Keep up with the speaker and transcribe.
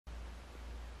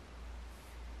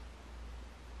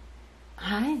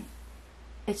Hi,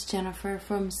 it's Jennifer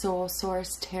from Soul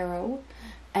Source Tarot,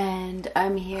 and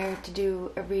I'm here to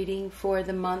do a reading for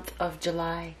the month of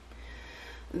July.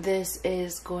 This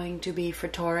is going to be for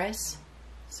Taurus.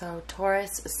 So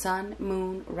Taurus, Sun,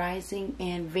 Moon, Rising,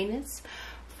 and Venus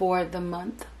for the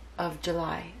month of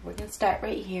July. We're going to start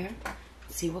right here,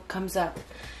 see what comes up.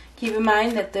 Keep in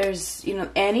mind that there's,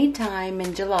 any time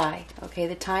in July, okay?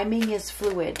 The timing is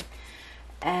fluid,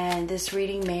 and this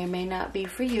reading may or may not be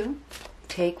for you.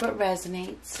 Take what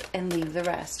resonates and leave the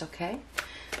rest, okay?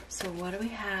 So what do we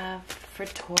have for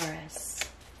Taurus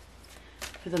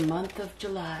for the month of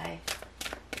July?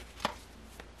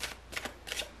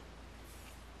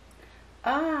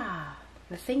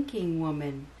 The thinking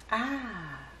woman.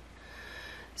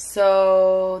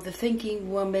 So the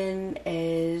thinking woman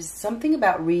is something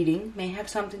about reading, may have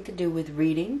something to do with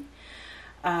reading.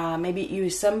 Maybe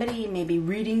somebody may be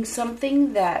reading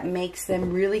something that makes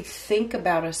them really think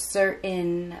about a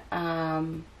certain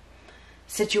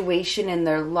situation in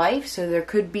their life. So there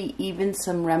could be even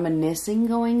some reminiscing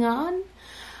going on.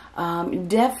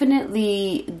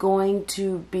 Definitely going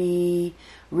to be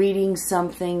reading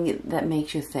something that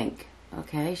makes you think.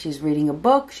 Okay, she's reading a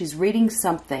book, she's reading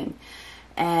something,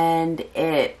 and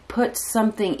it puts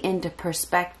something into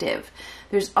perspective.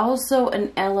 There's also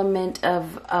an element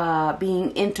of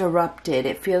being interrupted.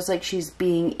 It feels like she's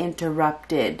being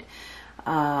interrupted.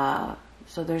 So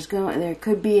there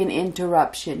could be an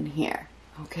interruption here.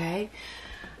 Okay.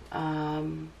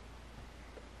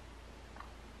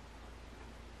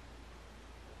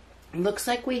 Looks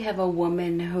like we have a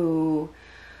woman who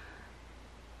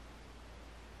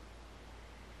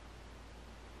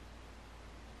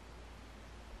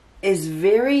is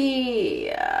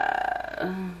very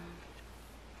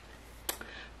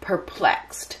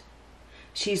perplexed.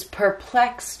 She's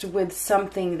perplexed with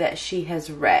something that she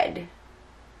has read.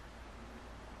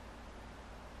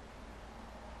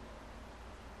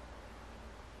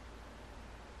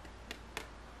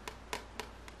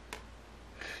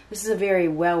 This is a very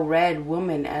well-read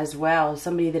woman as well.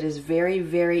 Somebody that is very,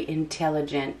 very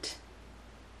intelligent.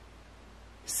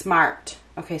 Smart.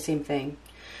 Okay, same thing.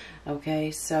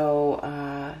 Okay,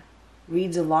 so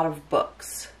reads a lot of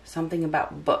books. Something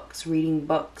about books, reading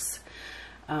books,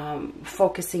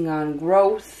 focusing on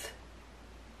growth.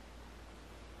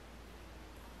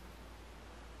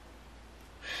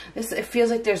 It feels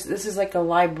like this is like a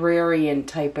librarian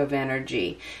type of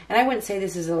energy. And I wouldn't say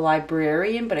this is a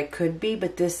librarian, but it could be.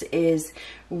 But this is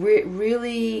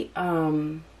really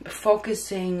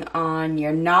focusing on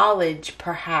your knowledge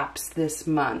perhaps this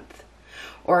month.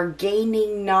 Or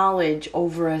gaining knowledge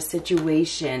over a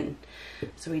situation.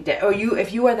 So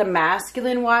if you are the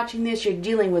masculine watching this, you're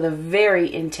dealing with a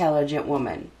very intelligent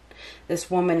woman.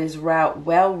 This woman is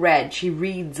well read. She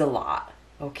reads a lot.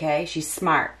 Okay, she's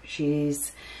smart.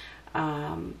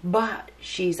 But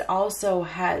she's also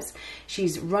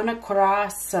she's run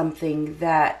across something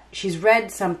that she's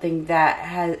read something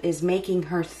that is making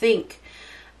her think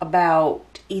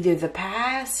about either the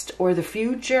past or the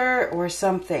future or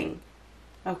something.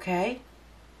 Okay?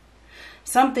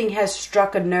 Something has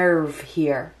struck a nerve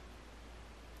here.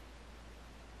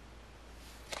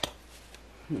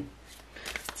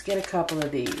 Let's get a couple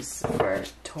of these for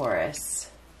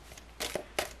Taurus.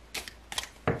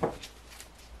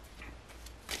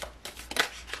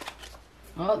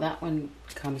 Oh, that one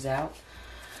comes out.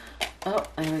 Oh,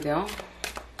 there we go.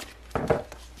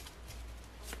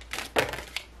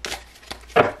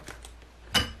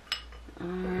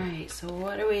 So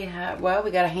what do we have? Well, we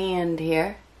got a hand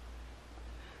here.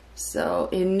 So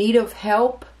in need of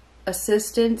help,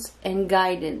 assistance, and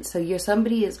guidance. So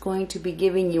somebody is going to be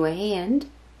giving you a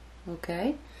hand.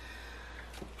 Okay.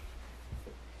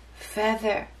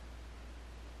 Feather.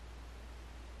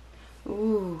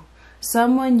 Ooh.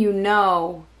 Someone you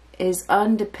know is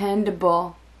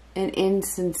undependable and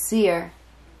insincere.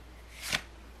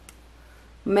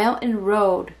 Mountain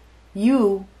Road.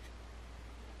 You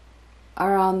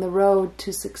are on the road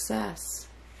to success.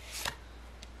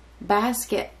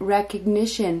 Basket,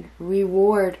 recognition,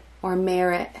 reward, or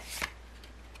merit.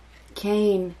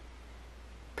 Cane,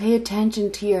 pay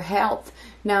attention to your health.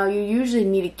 Now, you usually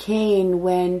need a cane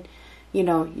when,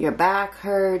 your back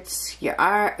hurts, your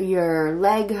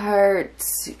leg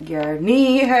hurts, your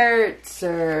knee hurts,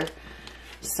 or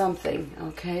something.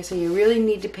 Okay, so you really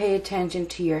need to pay attention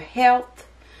to your health.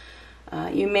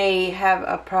 You may have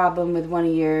a problem with one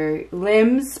of your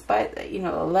limbs, but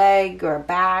a leg or a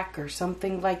back or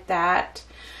something like that.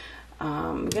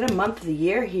 Get a month of the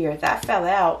year here. That fell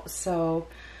out. So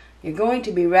you're going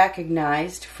to be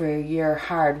recognized for your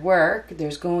hard work.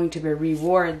 There's going to be a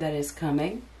reward that is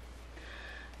coming.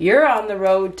 You're on the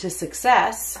road to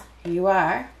success. You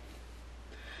are.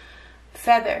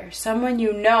 Feather. Someone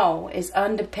you know is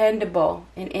undependable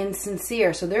and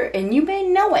insincere. So and you may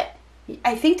know it.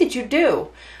 I think that you do.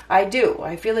 I do.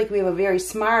 I feel like we have a very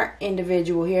smart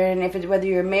individual here. And whether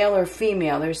you're male or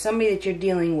female, there's somebody that you're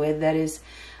dealing with that is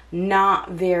not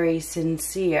very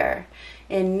sincere,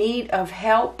 in need of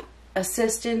help,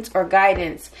 assistance, or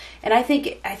guidance. And I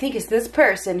think it's this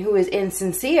person who is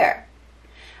insincere.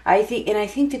 I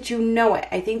think that you know it.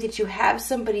 I think that you have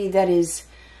somebody that is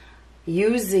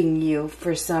using you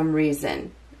for some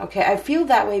reason. Okay, I feel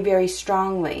that way very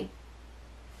strongly.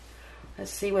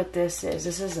 Let's see what this is.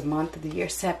 This is a month of the year,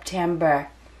 September.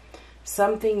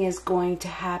 Something is going to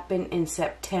happen in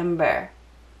September.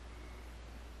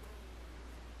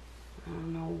 I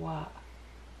don't know what.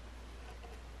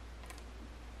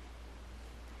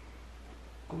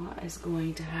 What is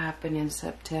going to happen in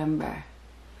September?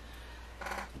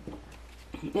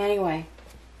 Anyway.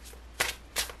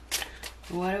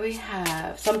 What do we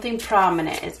have? Something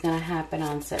prominent is going to happen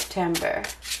on September.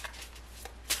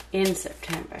 In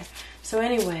September. So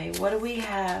anyway, what do we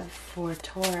have for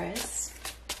Taurus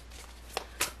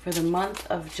for the month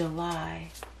of July?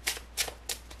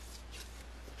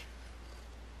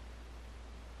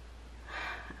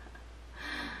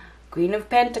 Queen of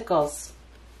Pentacles.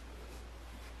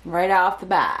 Right off the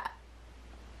bat.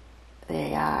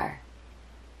 They are.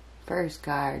 First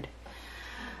card.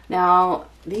 Now,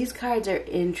 these cards are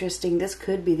interesting. This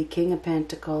could be the King of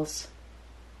Pentacles.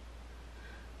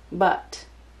 But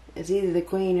it's either the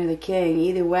Queen or the King.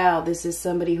 Either way, this is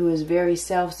somebody who is very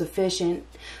self-sufficient.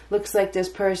 Looks like this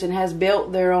person has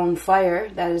built their own fire.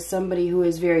 That is somebody who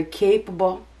is very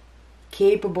capable.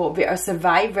 A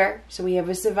survivor. So we have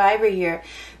a survivor here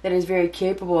that is very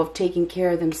capable of taking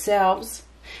care of themselves.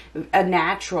 A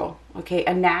natural. Okay,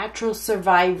 a natural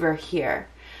survivor here.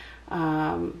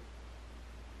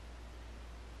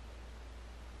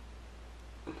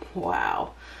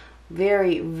 Wow.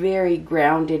 Very, very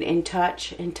grounded, in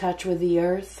touch with the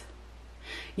earth.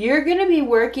 You're going to be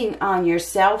working on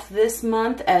yourself this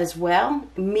month as well.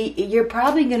 You're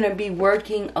probably going to be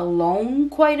working alone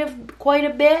quite a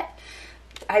bit.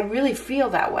 I really feel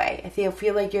that way. I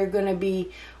feel like you're going to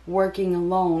be working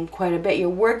alone quite a bit. You're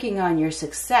working on your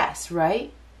success,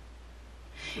 right?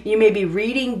 You may be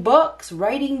reading books,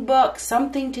 writing books,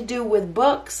 something to do with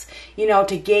books, you know,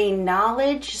 to gain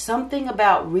knowledge, something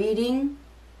about reading,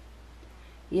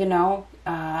 you know.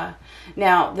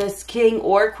 Now, this King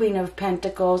or Queen of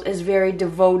Pentacles is very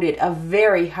devoted, a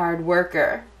very hard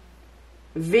worker.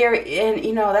 And,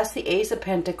 you know, that's the Ace of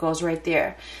Pentacles right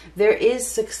there. There is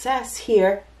success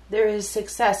here. There is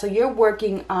success. So you're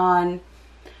working on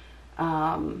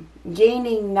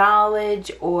gaining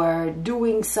knowledge or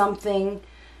doing something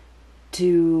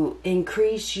to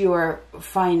increase your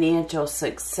financial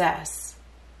success.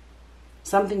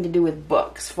 Something to do with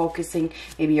books. Focusing,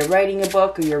 maybe you're writing a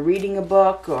book or you're reading a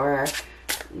book or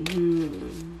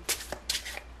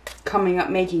coming up,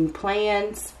 making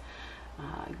plans,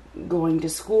 going to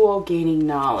school, gaining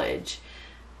knowledge.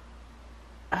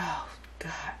 Oh,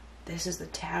 God. This is the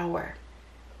Tower.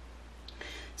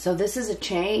 So this is a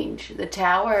change. The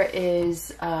Tower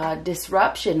is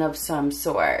disruption of some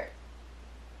sort.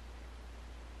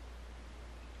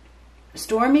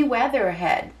 Stormy weather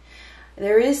ahead.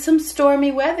 There is some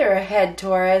stormy weather ahead,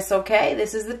 Taurus, okay?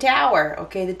 This is the Tower,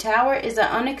 okay? The Tower is an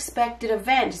unexpected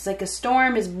event. It's like a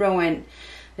storm is brewing.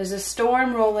 There's a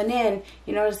storm rolling in.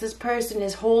 You notice this person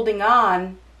is holding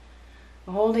on,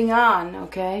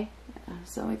 okay?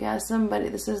 So we got somebody,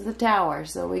 this is the Tower.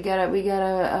 So we got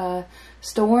a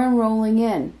storm rolling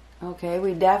in. Okay,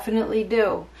 we definitely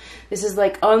do. This is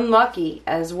like unlucky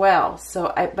as well.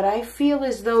 So, but I feel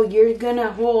as though you're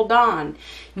gonna hold on.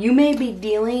 You may be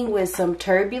dealing with some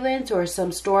turbulence or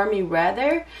some stormy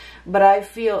weather, but I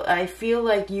feel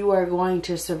like you are going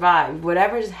to survive.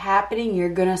 Whatever's happening, you're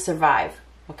gonna survive.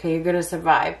 Okay, you're gonna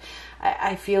survive.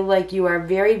 I feel like you are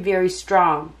very, very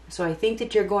strong. So I think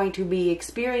that you're going to be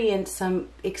experiencing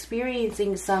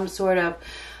some sort of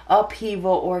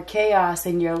upheaval or chaos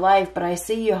in your life, but I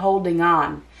see you holding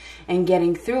on and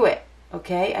getting through it.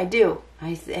 Okay, I do.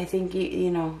 I think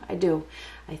you know, I do.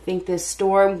 I think this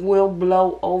storm will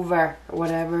blow over,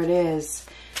 whatever it is.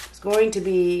 It's going to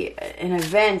be an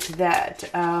event that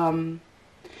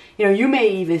you know, you may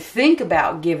even think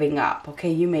about giving up. Okay,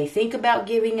 you may think about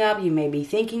giving up. You may be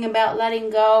thinking about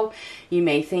letting go. You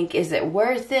may think, is it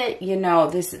worth it? You know,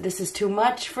 this is too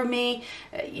much for me.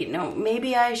 You know,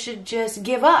 maybe I should just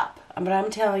give up. But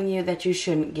I'm telling you that you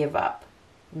shouldn't give up.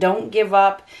 Don't give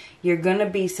up. You're going to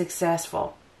be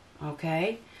successful.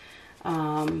 Okay?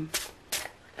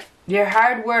 You Your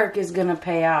hard work is going to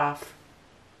pay off.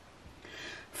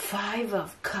 5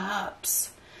 of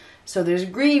Cups. So there's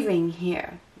grieving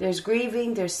here. There's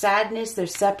grieving, there's sadness,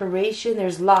 there's separation,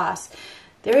 there's loss.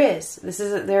 There is.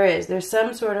 There's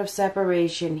some sort of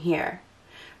separation here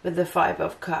with the 5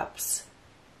 of Cups.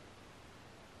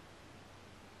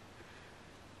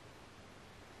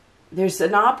 There's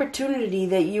an opportunity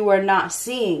that you are not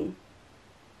seeing.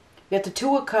 You got the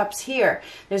 2 of Cups here.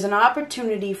 There's an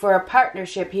opportunity for a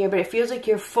partnership here, but it feels like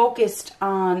you're focused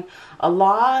on a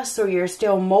loss, or you're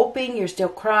still moping, you're still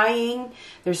crying.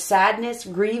 There's sadness,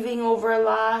 grieving over a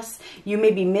loss. You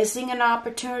may be missing an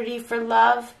opportunity for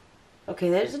love. Okay,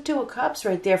 there's the 2 of Cups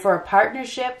right there for a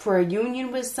partnership, for a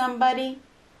union with somebody.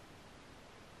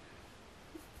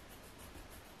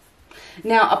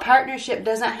 Now, a partnership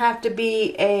doesn't have to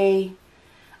be a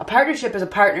partnership is a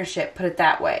partnership, put it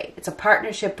that way. It's a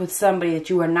partnership with somebody that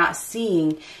you are not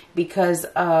seeing because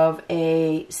of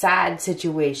a sad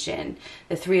situation.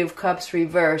 The 3 of Cups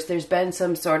reversed. There's been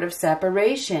some sort of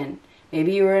separation.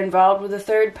 Maybe you were involved with a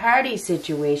third party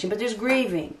situation, but there's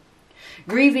grieving.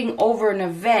 Grieving over an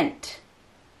event.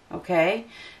 Okay?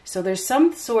 So there's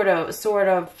some sort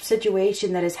of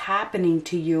situation that is happening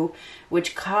to you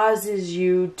which causes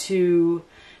you to,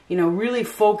 you know, really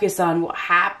focus on what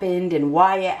happened and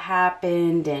why it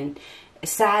happened, and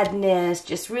sadness,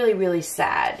 just really, really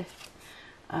sad.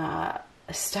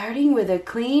 Starting with a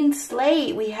clean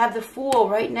slate, we have the Fool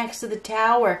right next to the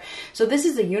Tower. So this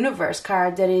is a universe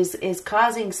card that is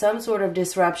causing some sort of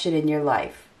disruption in your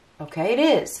life. Okay, it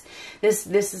is. This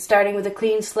is starting with a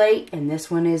clean slate, and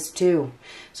this one is too.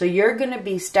 So you're going to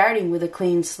be starting with a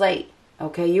clean slate.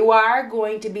 Okay, you are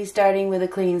going to be starting with a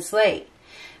clean slate.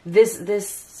 This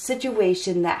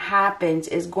situation that happens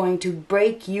is going to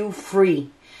break you free.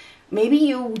 Maybe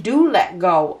you do let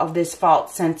go of this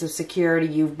false sense of security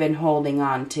you've been holding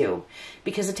on to,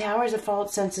 because the Tower is a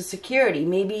false sense of security.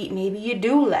 Maybe you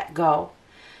do let go.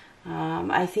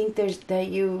 I think this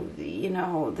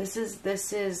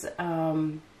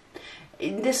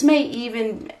may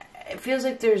even, it feels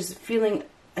like there's feeling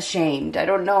ashamed. I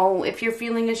don't know if you're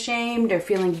feeling ashamed or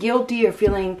feeling guilty or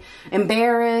feeling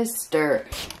embarrassed, or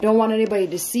don't want anybody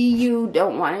to see you,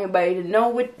 don't want anybody to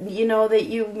know that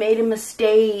you made a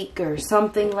mistake or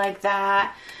something like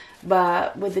that.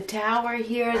 But with the Tower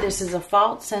here, this is a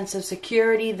false sense of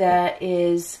security that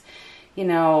is, you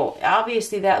know,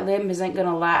 obviously that limb isn't going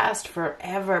to last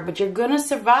forever, but you're going to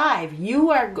survive.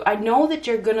 I know that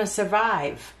you're going to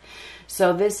survive.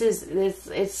 So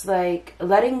it's like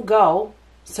letting go,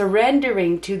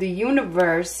 surrendering to the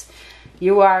universe.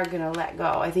 You are going to let go.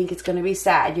 I think it's going to be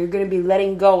sad. You're going to be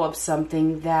letting go of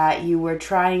something that you were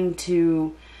trying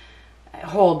to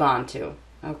hold on to.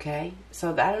 Okay,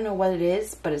 so I don't know what it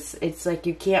is, but it's like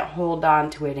you can't hold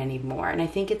on to it anymore, and I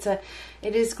think it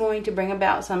is going to bring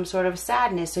about some sort of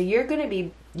sadness. So you're going to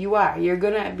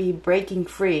be breaking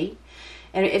free,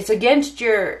 and it's against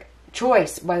your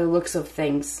choice by the looks of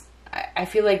things. I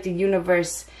feel like the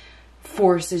universe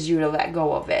forces you to let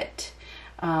go of it.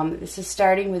 This is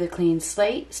starting with a clean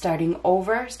slate, starting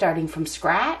over, starting from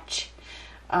scratch.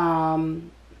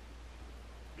 So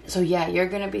yeah, you're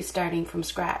going to be starting from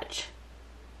scratch.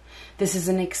 This is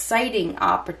an exciting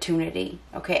opportunity,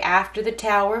 okay, after the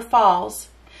Tower falls,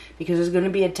 because there's going to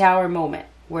be a Tower moment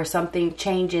where something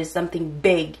changes, something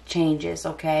big changes,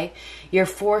 okay? You're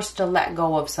forced to let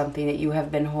go of something that you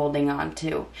have been holding on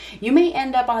to. You may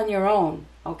end up on your own,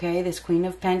 okay? This Queen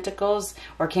of Pentacles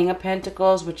or King of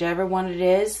Pentacles, whichever one it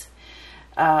is,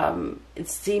 it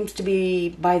seems to be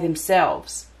by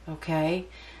themselves, okay?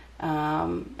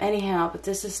 Anyhow, but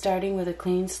this is starting with a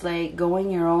clean slate,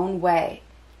 going your own way.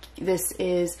 This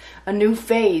is a new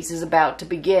phase is about to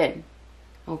begin,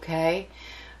 okay?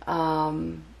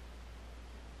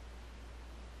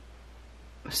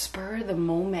 Spur of the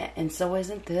moment, and so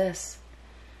isn't this.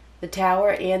 The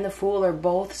Tower and the Fool are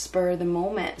both spur of the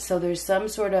moment, so there's some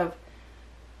sort of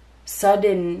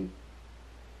sudden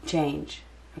change,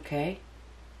 okay?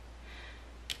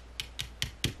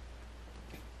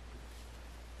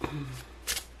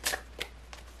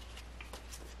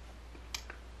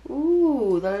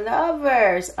 Ooh, the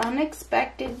Lovers.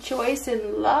 Unexpected choice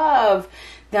in love.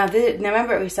 Now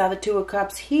remember, we saw the 2 of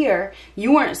Cups here.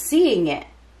 You weren't seeing it.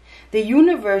 The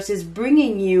universe is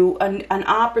bringing you an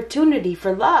opportunity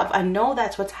for love. I know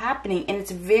that's what's happening, and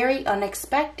it's very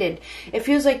unexpected. It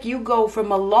feels like you go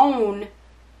from alone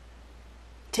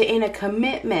to in a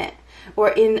commitment, or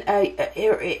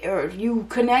or you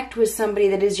connect with somebody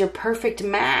that is your perfect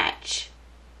match.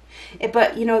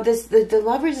 But, you know, the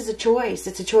Lovers is a choice.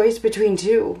 It's a choice between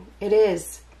two. It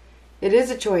is. It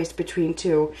is a choice between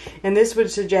two. And this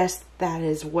would suggest that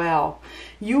as well.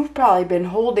 You've probably been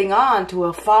holding on to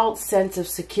a false sense of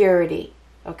security.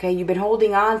 Okay? You've been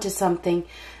holding on to something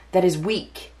that is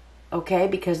weak. Okay?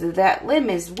 Because that limb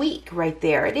is weak right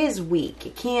there. It is weak.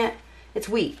 It can't, it's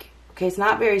weak. Okay? It's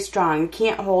not very strong. You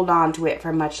can't hold on to it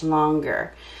for much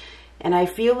longer. And I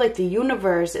feel like the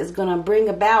universe is going to bring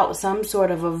about some sort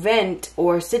of event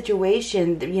or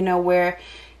situation, you know, where,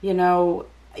 you know,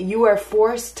 you are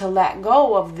forced to let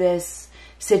go of this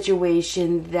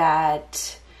situation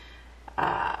that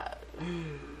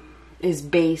is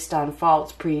based on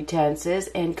false pretenses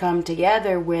and come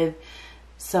together with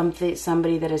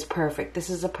somebody that is perfect. This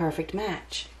is a perfect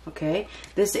match. Okay,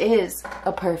 this is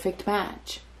a perfect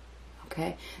match.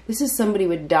 Okay, this is somebody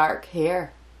with dark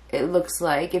hair. It looks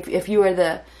like if you are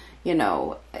the, you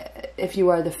know, if you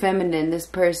are the feminine, this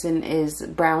person is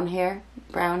brown hair,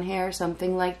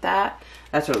 something like that.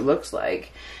 That's what it looks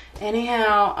like.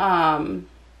 Anyhow,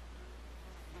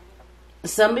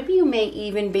 some of you may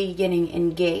even be getting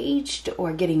engaged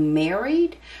or getting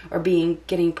married or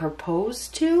getting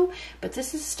proposed to, but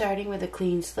this is starting with a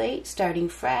clean slate, starting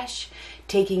fresh,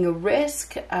 taking a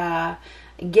risk,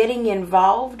 getting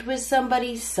involved with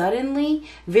somebody suddenly,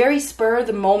 very spur of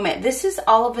the moment. This is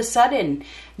all of a sudden.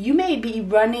 You may be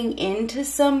running into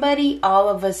somebody all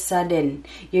of a sudden.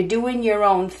 You're doing your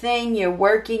own thing, you're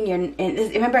working, and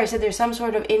remember I said there's some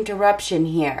sort of interruption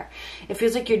here. It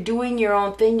feels like you're doing your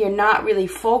own thing, you're not really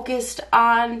focused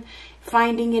on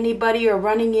finding anybody or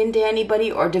running into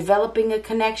anybody or developing a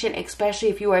connection, especially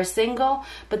if you are single,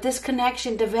 but this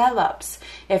connection develops.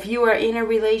 If you are in a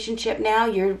relationship now,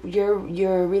 your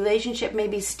relationship may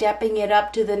be stepping it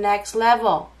up to the next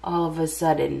level all of a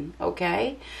sudden,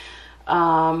 okay?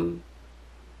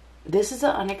 This is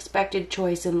an unexpected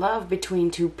choice in love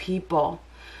between two people.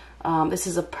 This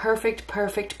is a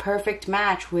perfect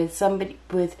match with somebody,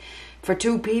 for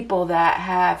two people that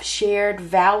have shared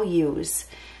values.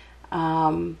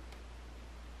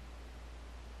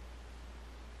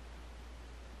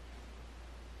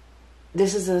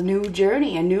 This is a new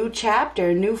journey, a new chapter,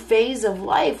 a new phase of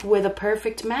life with a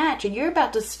perfect match. And you're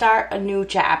about to start a new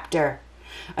chapter,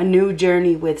 a new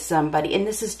journey with somebody. And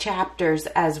this is chapters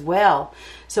as well.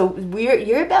 So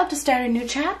you're about to start a new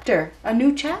chapter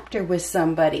with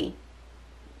somebody.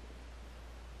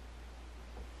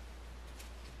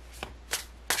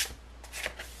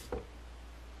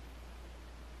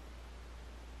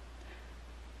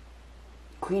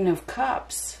 Queen of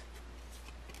Cups.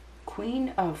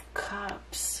 Queen of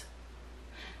Cups.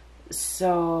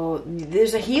 So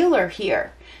there's a healer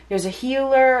here. There's a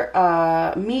healer,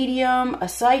 medium, a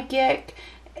psychic.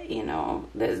 You know,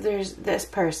 there's this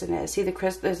person is. See the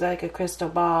crystal? There's like a crystal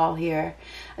ball here.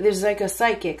 There's like a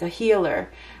psychic, a healer,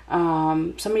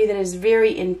 somebody that is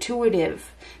very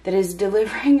intuitive, that is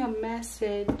delivering a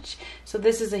message. So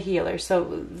this is a healer.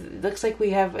 So it looks like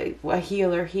we have a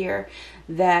healer here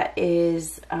that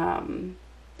is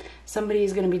somebody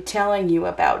is going to be telling you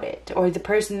about it, or the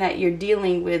person that you're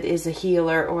dealing with is a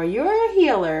healer, or you're a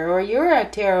healer, or you're a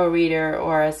tarot reader,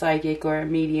 or a psychic, or a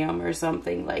medium, or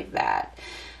something like that.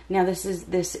 Now this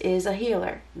is a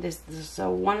healer. So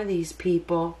one of these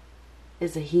people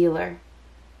is a healer.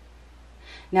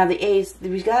 Now the ace,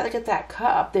 we got to look at that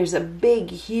cup. There's a big,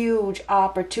 huge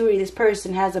opportunity. This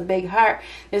person has a big heart.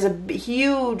 There's a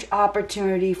huge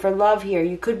opportunity for love here.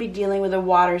 You could be dealing with a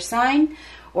water sign,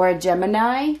 or a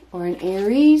Gemini, or an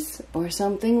Aries, or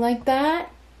something like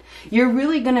that. You're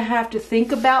really going to have to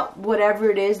think about whatever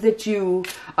it is that you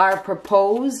are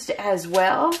proposed as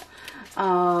well.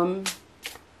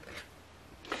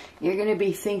 You're going to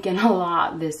be thinking a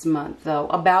lot this month, though,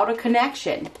 about a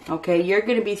connection, okay? You're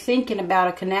going to be thinking about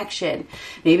a connection.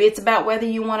 Maybe it's about whether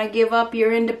you want to give up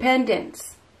your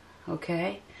independence,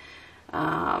 okay?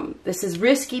 This is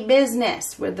risky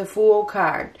business with the Fool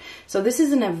card. So this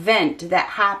is an event that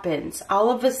happens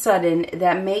all of a sudden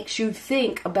that makes you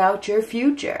think about your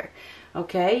future,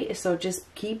 okay? So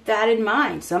just keep that in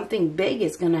mind. Something big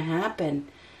is going to happen.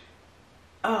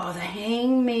 Oh, the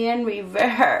Hangman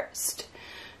reversed.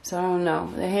 So I don't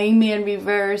know. The Hangman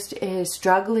reversed is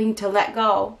struggling to let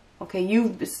go. Okay,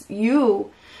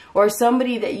 you or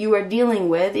somebody that you are dealing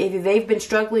with, either they've been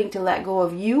struggling to let go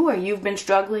of you or you've been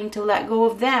struggling to let go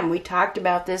of them. We talked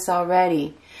about this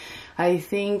already. I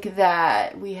think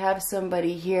that we have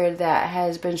somebody here that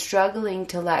has been struggling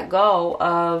to let go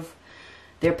of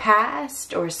their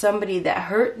past or somebody that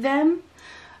hurt them.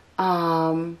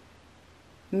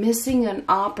 Missing an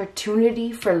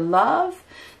opportunity for love.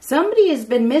 Somebody has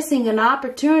been missing an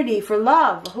opportunity for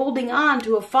love, holding on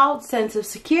to a false sense of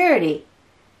security.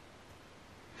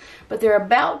 but they're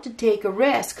about to take a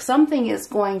risk. Something is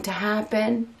going to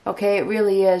happen. Okay, it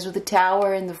really is. With the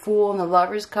Tower and the Fool and the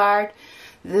Lover's card,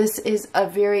 this is a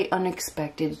very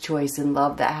unexpected choice in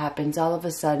love that happens all of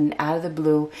a sudden, out of the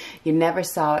blue. You never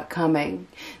saw it coming.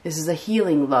 This is a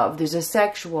healing love. There's a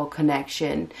sexual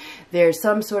connection. There's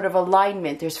some sort of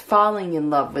alignment. There's falling in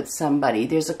love with somebody.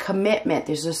 There's a commitment.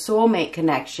 There's a soulmate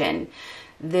connection.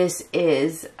 This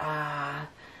is,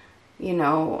 you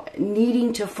know,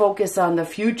 needing to focus on the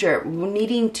future,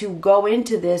 needing to go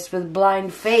into this with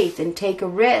blind faith and take a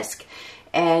risk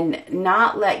and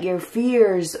not let your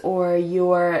fears or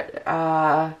your,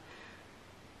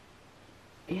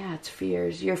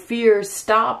 your fears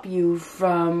stop you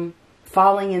from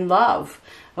falling in love,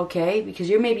 okay? Because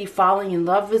you're maybe falling in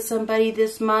love with somebody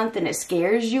this month and it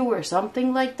scares you or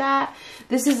something like that.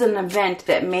 This is an event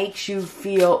that makes you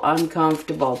feel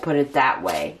uncomfortable, put it that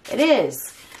way. It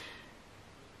is.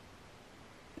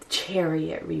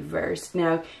 Chariot reversed.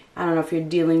 Now, I don't know if you're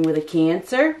dealing with a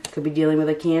Cancer. Could be dealing with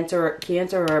a Cancer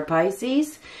or a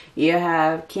Pisces. You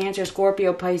have Cancer,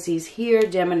 Scorpio, Pisces here,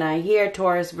 Gemini here,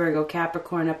 Taurus, Virgo,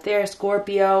 Capricorn up there,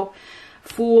 Scorpio,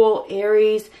 Fool,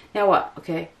 Aries. Now what?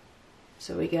 Okay.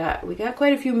 So we got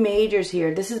quite a few majors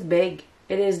here. This is big.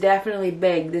 It is definitely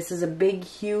big. This is a big,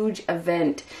 huge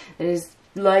event that is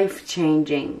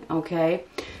life-changing, okay?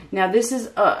 Now this is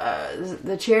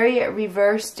the Chariot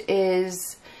reversed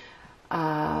is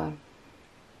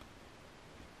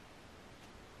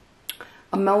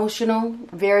emotional,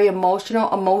 very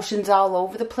emotional, emotions all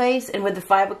over the place. And with the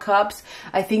Five of Cups,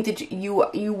 I think that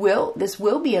this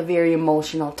will be a very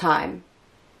emotional time.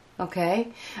 Okay?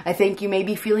 I think you may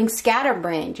be feeling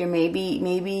scatterbrained.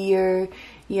 Maybe you're,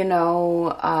 you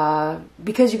know,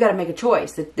 because you got to make a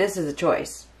choice. This is a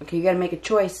choice. Okay? You got to make a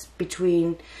choice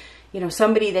between, you know,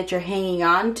 somebody that you're hanging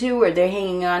on to or they're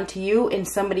hanging on to you and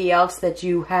somebody else that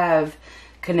you have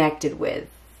connected with.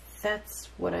 That's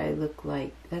what I look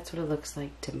like. That's what it looks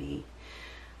like to me.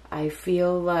 I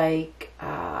feel like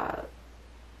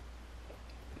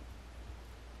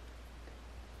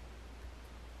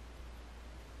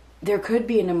there could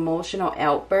be an emotional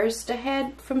outburst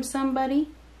ahead from somebody.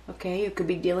 Okay, you could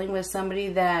be dealing with somebody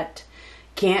that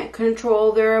can't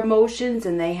control their emotions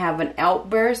and they have an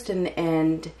outburst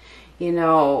and you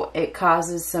know, it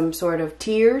causes some sort of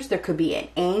tears. There could be an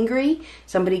angry.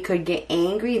 Somebody could get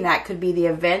angry, and that could be the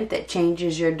event that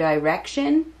changes your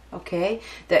direction, okay?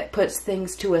 That puts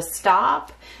things to a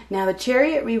stop. Now, the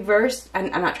Chariot reversed, I'm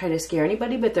not trying to scare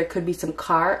anybody, but there could be some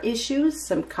car issues,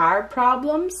 some car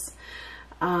problems.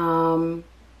 The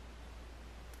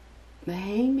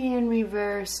Hangman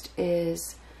reversed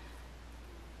is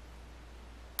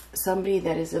somebody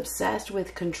that is obsessed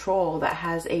with control, that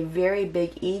has a very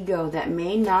big ego, that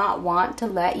may not want to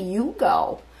let you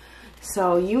go.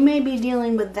 So you may be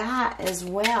dealing with that as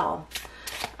well.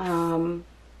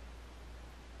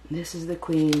 This is the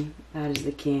Queen. That is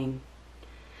the King.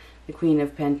 The Queen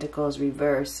of Pentacles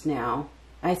reversed now.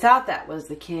 I thought that was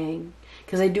the King,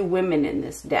 because I do women in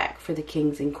this deck for the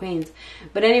Kings and Queens.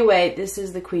 But anyway, this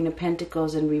is the Queen of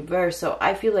Pentacles in reverse. So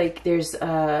I feel like there's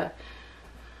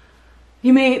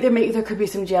there could be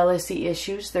some jealousy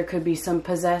issues. There could be some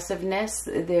possessiveness.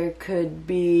 There could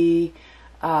be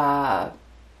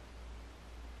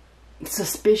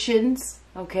suspicions.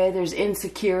 Okay, there's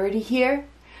insecurity here.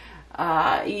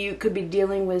 You could be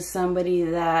dealing with somebody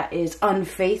that is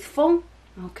unfaithful.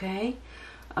 Okay.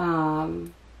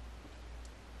 And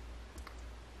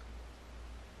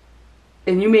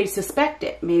you may suspect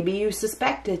it. Maybe you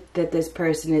suspected that this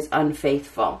person is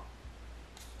unfaithful.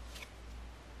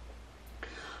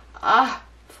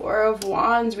 Four of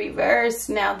Wands reversed.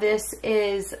 Now this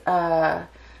is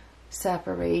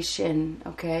separation,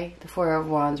 okay? The Four of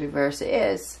Wands reverse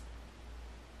is.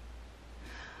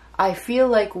 I feel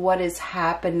like what is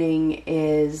happening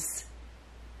is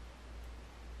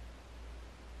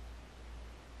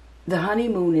the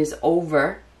honeymoon is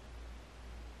over.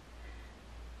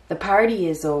 The party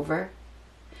is over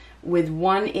with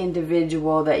one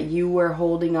individual that you were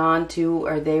holding on to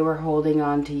or they were holding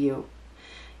on to you.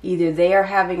 Either they are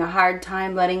having a hard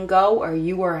time letting go or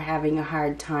you are having a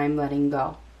hard time letting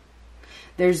go.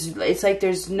 It's like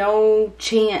there's no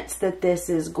chance that this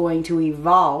is going to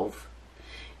evolve,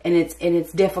 and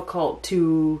it's difficult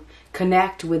to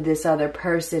connect with this other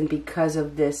person because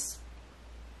of this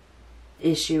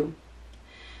issue.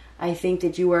 I think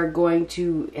that you are going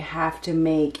to have to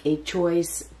make a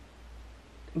choice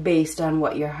based on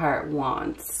what your heart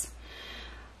wants.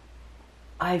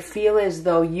 I feel as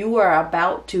though you are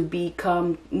about to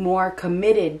become more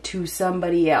committed to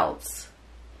somebody else.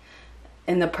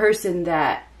 And the person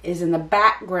that is in the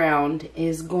background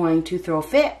is going to throw a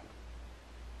fit.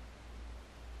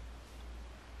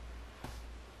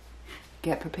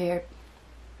 Get prepared.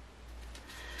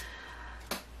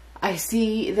 I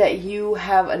see that you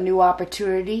have a new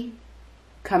opportunity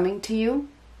coming to you.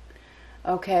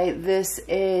 Okay, this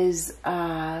is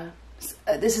a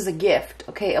gift,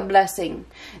 okay, a blessing.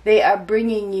 They are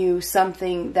bringing you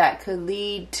something that could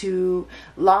lead to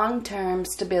long-term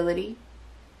stability,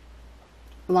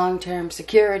 long-term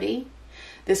security.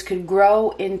 This could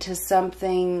grow into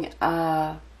something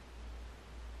that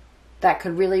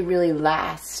could really, really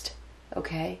last,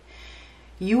 okay?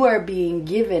 You are being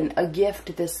given a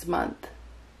gift this month.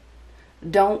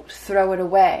 Don't throw it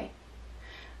away.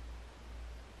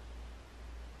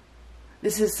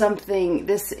 This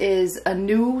is a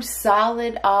new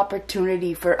solid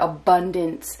opportunity for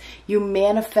abundance. You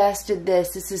manifested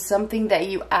this. This is something that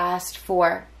you asked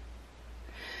for.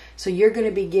 So you're going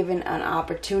to be given an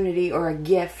opportunity or a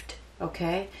gift,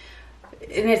 okay?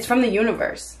 And it's from the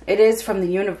universe. It is from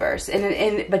the universe.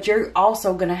 But you're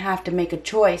also going to have to make a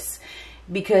choice,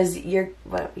 because you're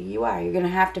going to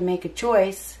have to make a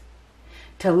choice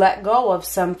to let go of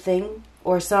something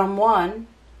or someone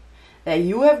that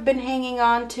you have been hanging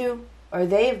on to, or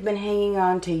they have been hanging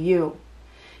on to you.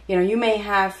 You know, you may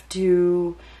have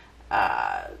to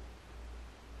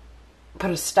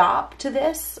put a stop to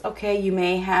this, okay? You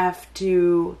may have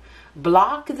to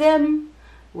block them.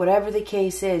 Whatever the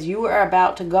case is, you are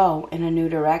about to go in a new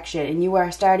direction, and you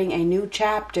are starting a new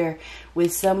chapter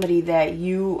with somebody that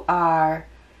you are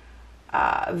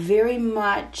very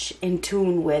much in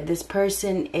tune with. This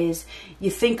person is, you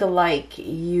think alike,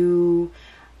 you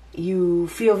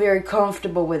feel very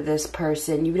comfortable with this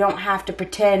person. You don't have to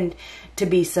pretend to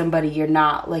be somebody you're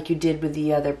not, like you did with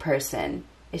the other person.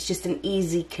 It's just an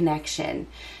easy connection.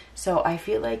 So I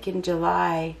feel like in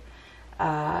July,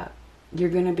 you're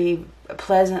going to be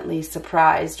pleasantly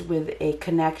surprised with a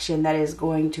connection that is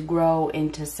going to grow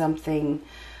into something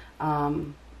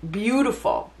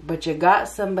beautiful. But you got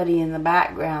somebody in the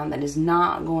background that is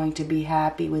not going to be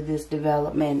happy with this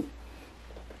development.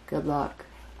 Good luck.